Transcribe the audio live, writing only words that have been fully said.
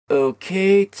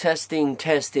Okay, testing,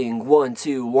 1,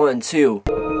 2, 1, 2.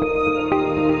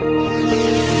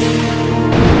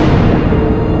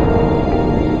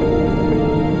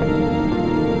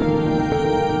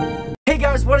 Hey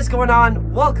guys, what is going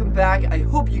on? Welcome back. I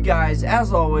hope you guys,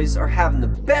 as always, are having the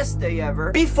best day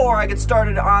ever. Before I get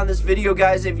started on this video,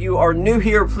 guys, if you are new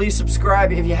here, please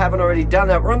subscribe if you haven't already done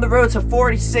that. We're on the road to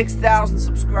 46,000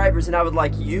 subscribers, and I would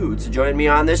like you to join me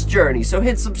on this journey. So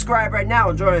hit subscribe right now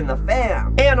and join the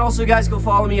fam. And also, guys, go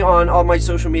follow me on all my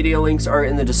social media. Links are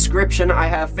in the description. I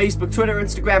have Facebook, Twitter,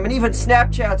 Instagram, and even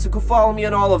Snapchat, so go follow me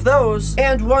on all of those.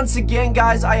 And once again,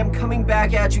 guys, I am coming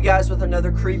back at you guys with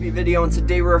another creepy video, and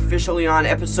today we're officially on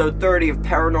episode 30 of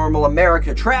Paranormal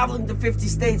America, traveling to 50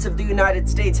 states of the United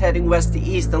States, heading west to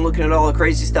east and looking at all the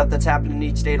crazy stuff that's happened in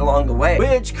each state along the way,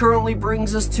 which currently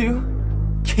brings us to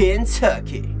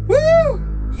Kentucky. Woo!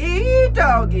 Yeah,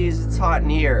 doggies, it's hot in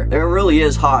here. It really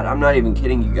is hot. I'm not even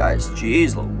kidding you guys.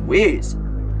 Jeez Louise.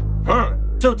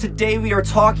 So today we are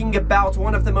talking about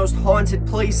one of the most haunted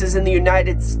places in the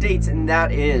United States, and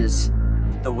that is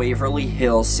the Waverly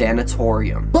Hills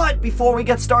Sanatorium. But before we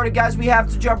get started, guys, we have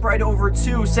to jump right over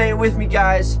to, say it with me,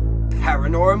 guys,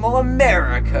 Paranormal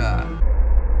America.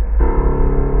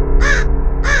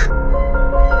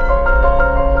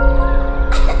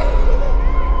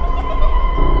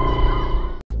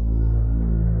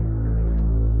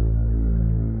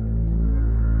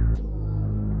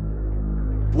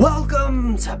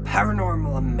 Welcome to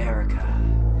Paranormal America.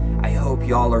 I hope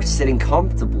y'all are sitting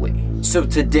comfortably. So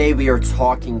today we are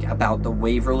talking about the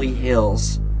Waverly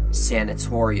Hills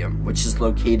Sanatorium, which is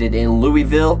located in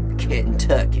Louisville,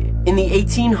 Kentucky. In the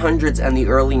 1800s and the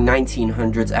early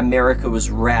 1900s, America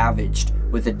was ravaged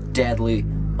with a deadly,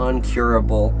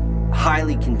 uncurable,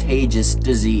 highly contagious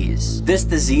disease. This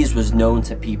disease was known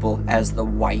to people as the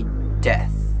White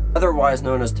Death, otherwise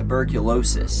known as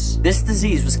tuberculosis. This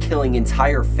disease was killing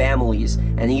entire families,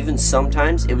 and even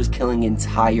sometimes it was killing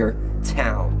entire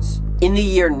towns. In the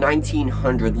year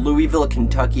 1900, Louisville,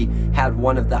 Kentucky had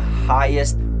one of the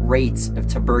highest rates of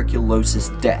tuberculosis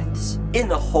deaths in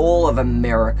the whole of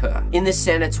America. In this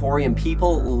sanatorium,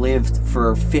 people lived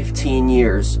for 15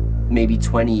 years, maybe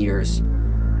 20 years,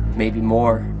 maybe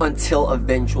more, until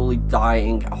eventually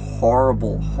dying a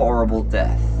horrible, horrible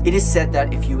death. It is said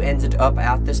that if you ended up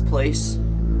at this place,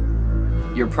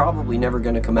 you're probably never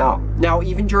going to come out. Now,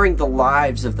 even during the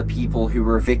lives of the people who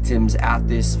were victims at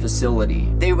this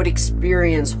facility, they would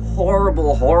experience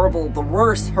horrible, the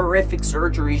worst horrific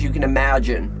surgeries you can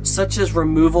imagine, such as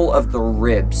removal of the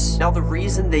ribs. Now, the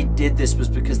reason they did this was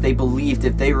because they believed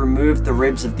if they removed the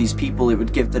ribs of these people, it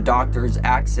would give the doctors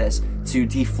access to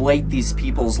deflate these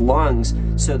people's lungs,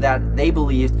 so that they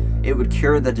believed it would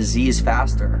cure the disease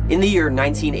faster. In the year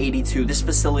 1982, this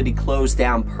facility closed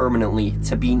down permanently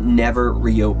to be never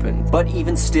reopened. But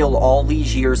even still, all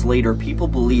these years later, people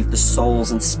believe the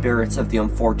souls and spirits of the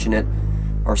unfortunate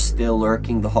are still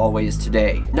lurking the hallways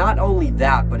today. Not only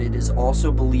that, but it is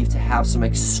also believed to have some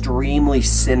extremely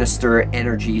sinister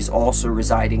energies also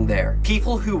residing there.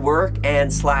 People who work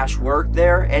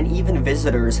there, and even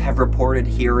visitors, have reported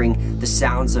hearing the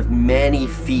sounds of many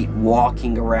feet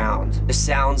walking around. The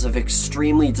sounds of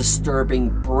extremely disturbing,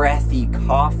 breathy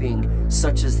coughing,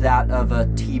 such as that of a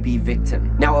TB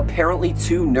victim. Now, apparently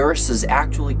 2 nurses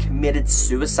actually committed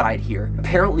suicide here.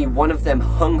 Apparently one of them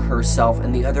hung herself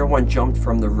and the other one jumped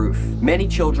from the roof. Many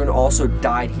children also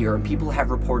died here, and people have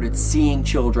reported seeing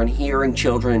children, hearing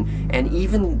children, and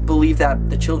even believe that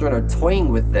the children are toying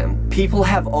with them. People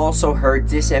have also heard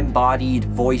disembodied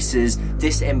voices,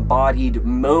 disembodied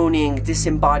moaning,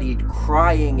 disembodied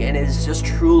crying, and it is just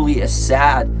truly a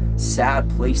sad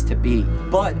place to be.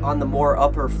 But on the more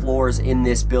upper floors in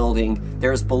this building,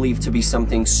 there's believed to be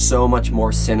something so much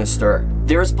more sinister.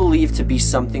 There's believed to be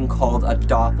something called a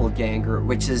doppelganger,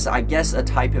 which is, I guess, a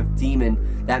type of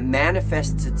demon that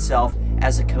manifests itself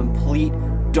as a complete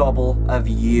double of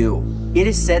you. It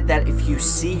is said that if you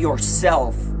see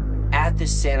yourself at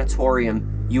this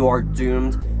sanatorium, you are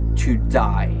doomed to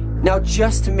die. Now,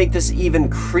 just to make this even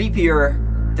creepier,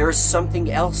 there's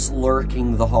something else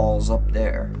lurking the halls up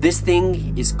there. This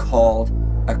thing is called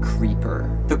a creeper.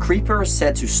 The creeper is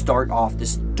said to start off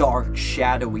this dark,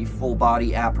 shadowy,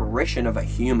 full-body apparition of a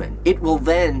human. It will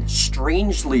then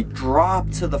strangely drop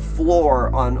to the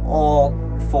floor on all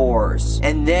fours.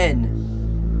 And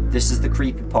then, this is the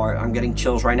creepy part. I'm getting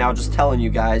chills right now just telling you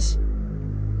guys.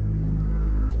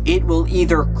 It will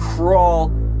either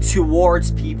crawl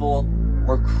towards people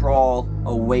or crawl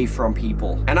away from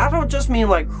people. And I don't just mean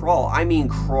like crawl, I mean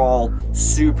crawl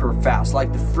super fast,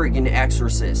 like the friggin'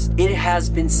 Exorcist. It has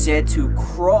been said to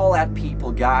crawl at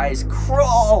people, guys.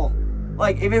 Crawl!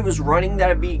 Like, if it was running,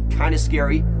 that'd be kind of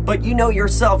scary. But you know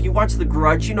yourself, you watch The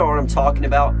Grudge, you know what I'm talking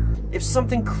about. If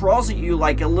something crawls at you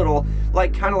like a little,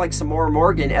 like kind of like Samora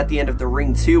Morgan at the end of The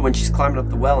Ring 2 when she's climbing up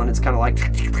the well, and it's kind of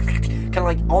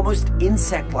like almost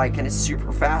insect-like, and it's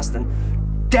super fast, and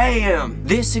damn!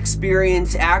 This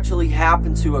experience actually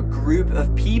happened to a group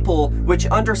of people, which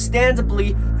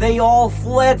understandably, they all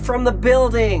fled from the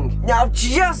building. Now,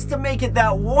 just to make it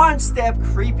that one step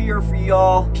creepier for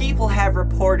y'all, people have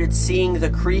reported seeing the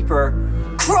creeper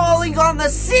crawling on the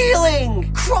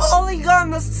ceiling! Crawling on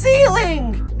the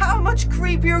ceiling! How much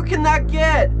creepier can that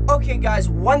get? Okay guys,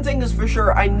 one thing is for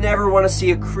sure, I never want to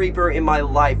see a creeper in my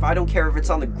life. I don't care if it's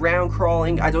on the ground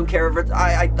crawling, I don't care if it's,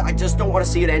 I just don't want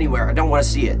to see it anywhere. I don't want to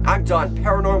see it. I'm done.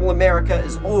 Paranormal America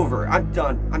is over. I'm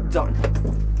done. I'm done.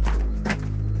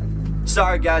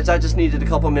 Sorry guys, I just needed a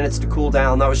couple minutes to cool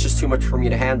down. That was just too much for me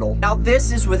to handle. Now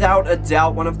this is without a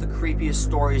doubt one of the creepiest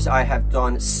stories I have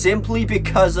done, simply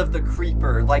because of the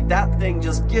creeper. Like, that thing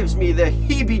just gives me the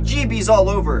heebie-jeebies all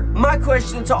over. My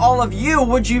question to all of you,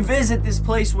 would you visit this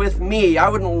place with me? I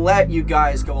wouldn't let you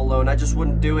guys go alone. I just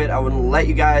wouldn't do it. I wouldn't let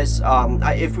you guys,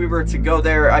 if we were to go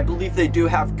there, I believe they do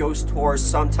have ghost tours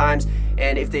sometimes,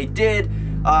 and if they did,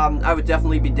 I would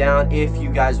definitely be down if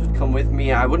you guys would come with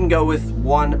me. I wouldn't go with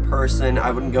one person. I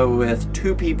wouldn't go with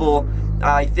 2 people.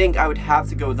 I think I would have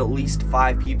to go with at least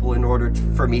 5 people in order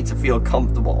for me to feel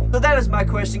comfortable. So that is my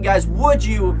question, guys. Would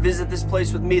you visit this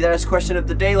place with me? That is question of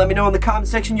the day. Let me know in the comment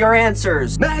section your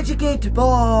answers. Magic 8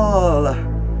 Ball!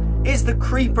 Is the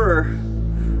creeper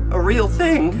a real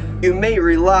thing? You may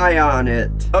rely on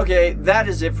it. Okay, that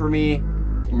is it for me.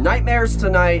 Nightmares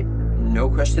tonight, no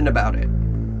question about it.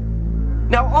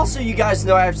 Now, also, you guys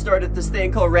know I've started this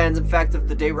thing called Random Fact of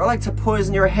the Day, where I like to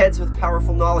poison your heads with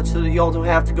powerful knowledge so that y'all don't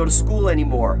have to go to school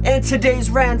anymore. And today's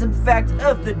Random Fact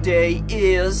of the Day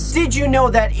is, did you know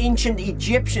that ancient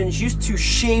Egyptians used to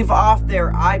shave off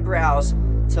their eyebrows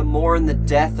to mourn the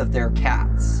death of their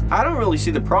cats? I don't really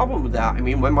see the problem with that. I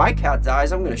mean, when my cat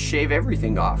dies, I'm gonna shave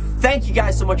everything off. Thank you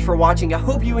guys so much for watching. I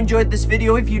hope you enjoyed this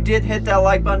video. If you did, hit that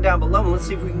like button down below, and let's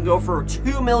see if we can go for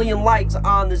 2 million likes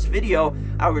on this video.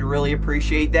 I would really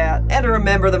appreciate that. And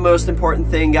remember the most important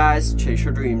thing, guys, chase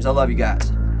your dreams. I love you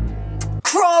guys.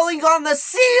 Crawling on the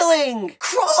ceiling!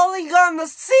 Crawling on the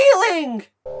ceiling!